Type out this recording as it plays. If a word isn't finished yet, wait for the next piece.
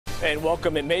And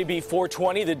welcome. It may be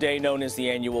 420, the day known as the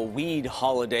annual weed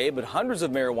holiday, but hundreds of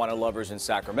marijuana lovers in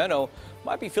Sacramento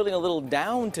might be feeling a little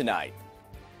down tonight.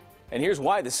 And here's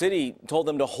why. The city told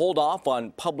them to hold off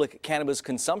on public cannabis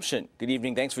consumption. Good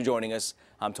evening. Thanks for joining us.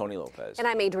 I'm Tony Lopez. And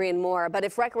I'm Adrienne Moore. But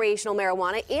if recreational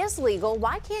marijuana is legal,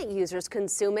 why can't users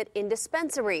consume it in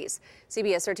dispensaries?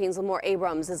 CBS 13's Lamore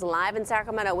Abrams is live in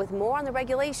Sacramento with more on the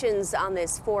regulations on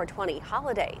this 420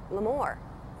 holiday. Lamore.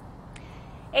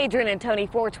 Adrienne and Tony,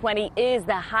 420 is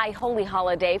the high holy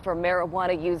holiday for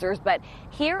marijuana users, but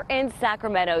here in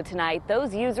Sacramento tonight,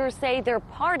 those users say their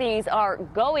parties are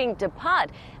going to pot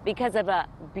because of a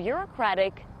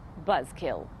bureaucratic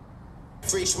buzzkill.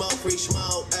 Free smoke,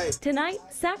 hey. Tonight,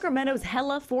 Sacramento's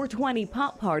Hella 420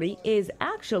 pot party is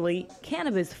actually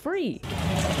cannabis-free.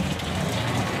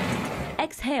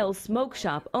 Exhale smoke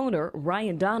shop owner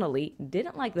Ryan Donnelly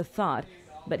didn't like the thought,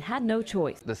 but had no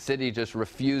choice. The city just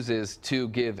refuses to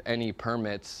give any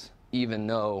permits, even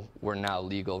though we're now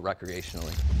legal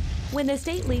recreationally. When the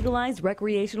state legalized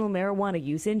recreational marijuana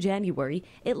use in January,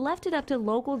 it left it up to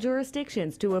local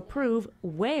jurisdictions to approve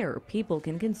where people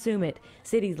can consume it.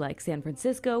 Cities like San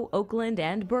Francisco, Oakland,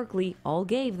 and Berkeley all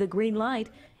gave the green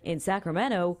light. In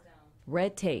Sacramento,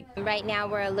 red tape. Right now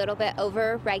we're a little bit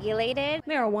over-regulated.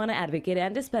 Marijuana advocate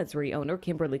and dispensary owner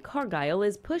Kimberly Cargile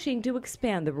is pushing to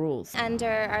expand the rules. Under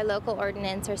our local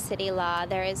ordinance or city law,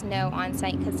 there is no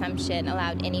on-site consumption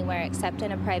allowed anywhere except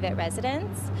in a private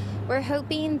residence. We're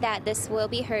hoping that this will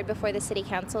be heard before the city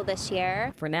council this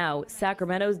year. For now,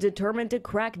 Sacramento's determined to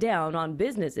crack down on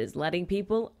businesses letting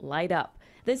people light up.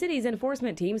 The city's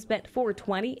enforcement team spent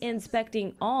 420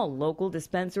 inspecting all local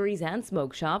dispensaries and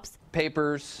smoke shops.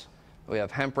 Papers. We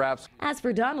have hemp wraps. As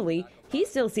for Donnelly, he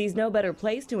still sees no better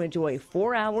place to enjoy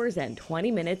 4 hours and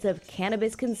 20 minutes of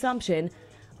cannabis consumption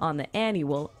on the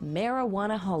annual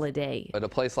marijuana holiday. At a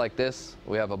place like this,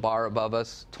 we have a bar above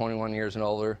us, 21 years and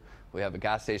older. We have a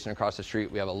gas station across the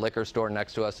street. We have a liquor store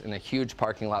next to us and a huge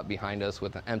parking lot behind us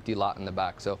with an empty lot in the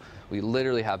back. So we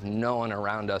literally have no one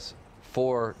around us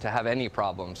to have any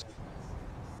problems.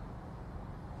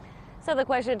 So the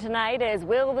question tonight is,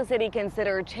 will the city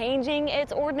consider changing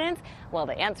its ordinance? Well,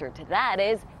 the answer to that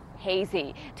is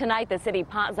hazy. Tonight, the city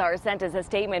pot czar sent us a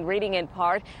statement reading in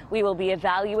part, "We will be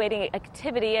evaluating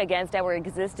activity against our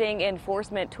existing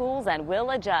enforcement tools and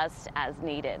will adjust as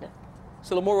needed."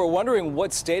 So, Lamore, we're wondering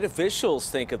what state officials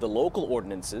think of the local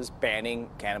ordinances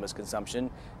banning cannabis consumption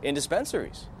in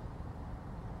dispensaries.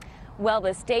 Well,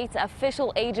 the state's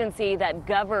official agency that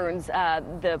governs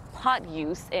the pot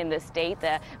use in the state,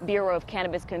 the Bureau of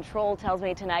Cannabis Control, tells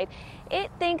me tonight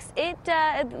it thinks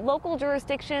local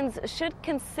jurisdictions should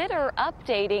consider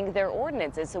updating their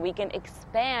ordinances so we can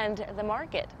expand the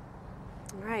market.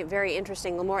 All right, very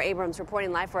interesting. Lamore Abrams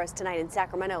reporting live for us tonight in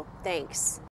Sacramento. Thanks.